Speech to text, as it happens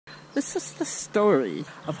This is the story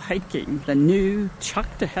of hiking the new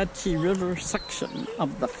Choctawhatchee River Section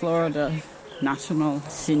of the Florida National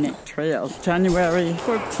Scenic Trail. January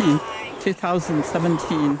 14,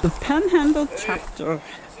 2017. The Panhandle Chapter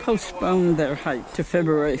postponed their hike to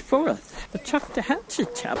February 4th. The Choctawhatchee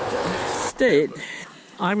Chapter stayed.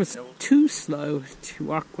 I was too slow to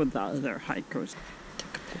walk with the other hikers.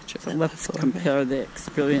 So let's compare the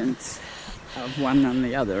experience of one and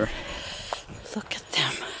the other. Look at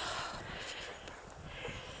them.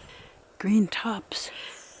 Green tops.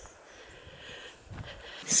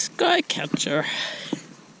 Skycatcher.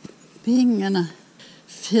 Being in a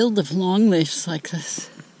field of longleafs like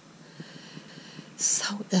this,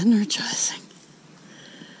 so energizing.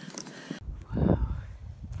 Wow.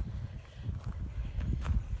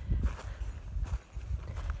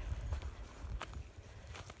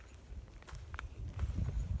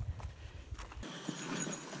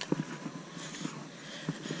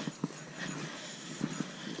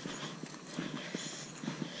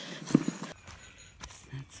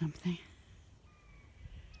 Something.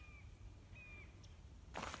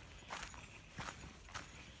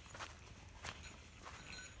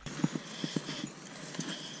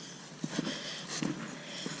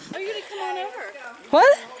 Are you gonna come on over?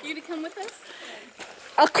 What? You gonna come with us?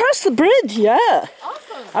 Across the bridge, yeah.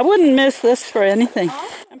 Awesome. I wouldn't miss this for anything.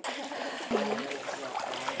 Awesome.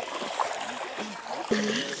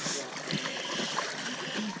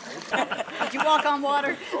 Did you walk on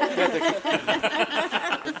water?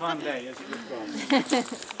 Fun day. It's a good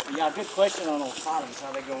fun. Yeah, good question on those bottoms,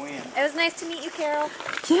 how they go in. It was nice to meet you, Carol.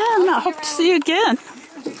 Yeah, and I hope to see you again.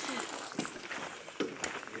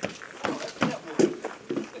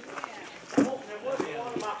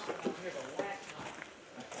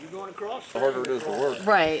 You going across? The harder it is to work.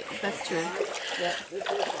 Right, that's true. Yep.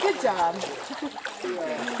 Good job.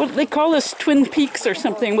 What do they call this? Twin Peaks or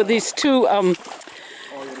something with these two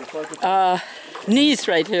knees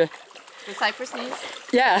right here. The cypress knees?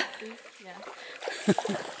 Yeah. Yeah.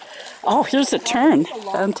 Oh, here's a turn.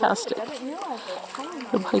 Fantastic.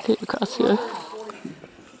 I'm hiking across here.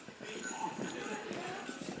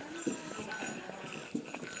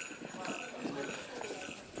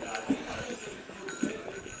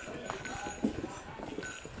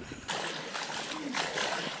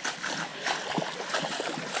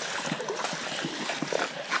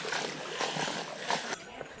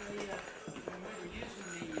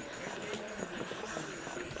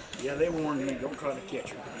 Yeah, they warned me, don't try to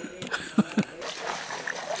catch her.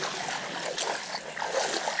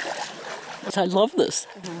 I love this.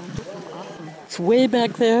 It's way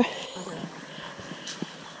back there.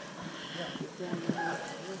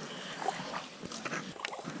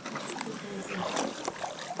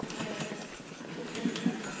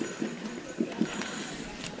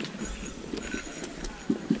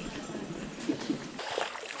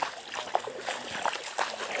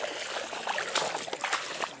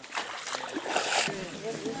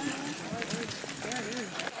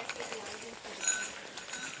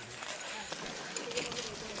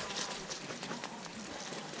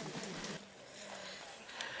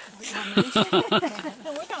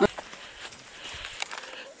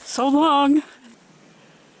 So long.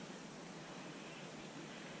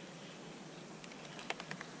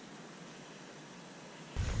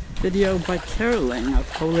 Video by Caroline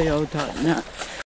of polio.net.